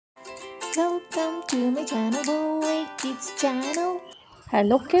Welcome to my channel, Boy Kids channel.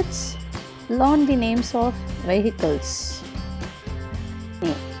 Hello kids, learn the names of vehicles.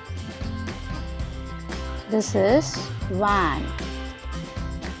 This is van.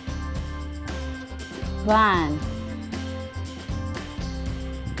 Van.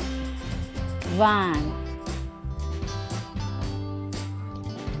 Van.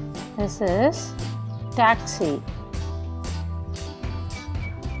 This is taxi.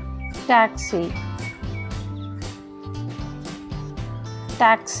 Taxi.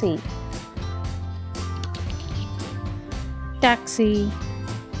 Taxi. Taxi.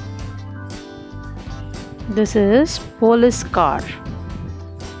 This is police car.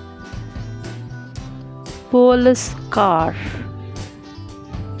 Police car.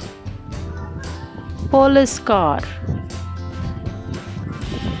 Police car.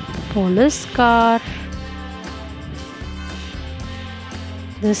 Police car.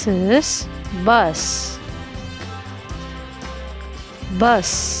 This is bus.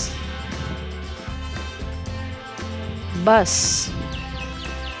 Bus. Bus.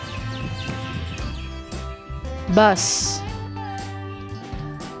 Bus.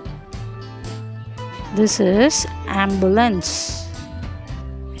 This is ambulance.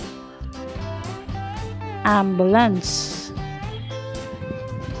 Ambulance.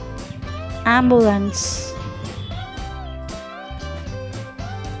 Ambulance.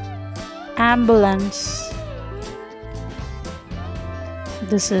 Ambulance.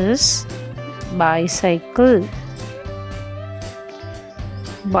 This is bicycle.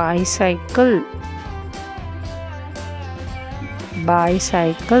 Bicycle.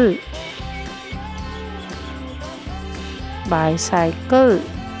 Bicycle. Bicycle.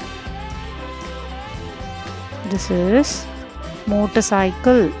 This is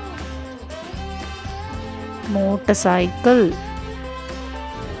motorcycle. Motorcycle.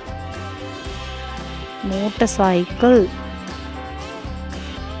 Motorcycle.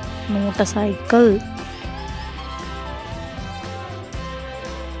 Motorcycle.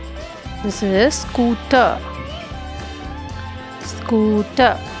 This is scooter.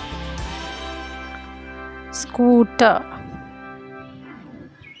 Scooter. Scooter.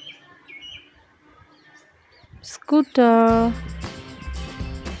 Scooter.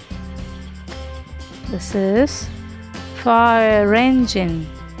 This is fire engine.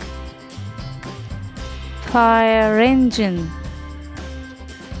 Fire engine.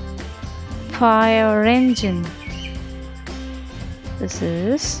 Fire engine. This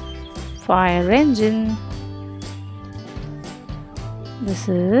is fire engine. This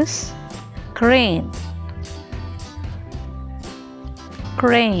is crane.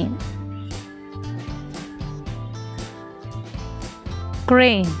 Crane.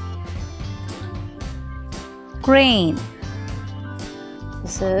 Crane. Crane.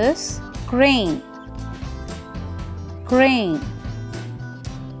 This is crane. Crane.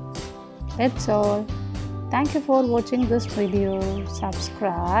 That's all. Thank you for watching this video.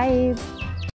 Subscribe.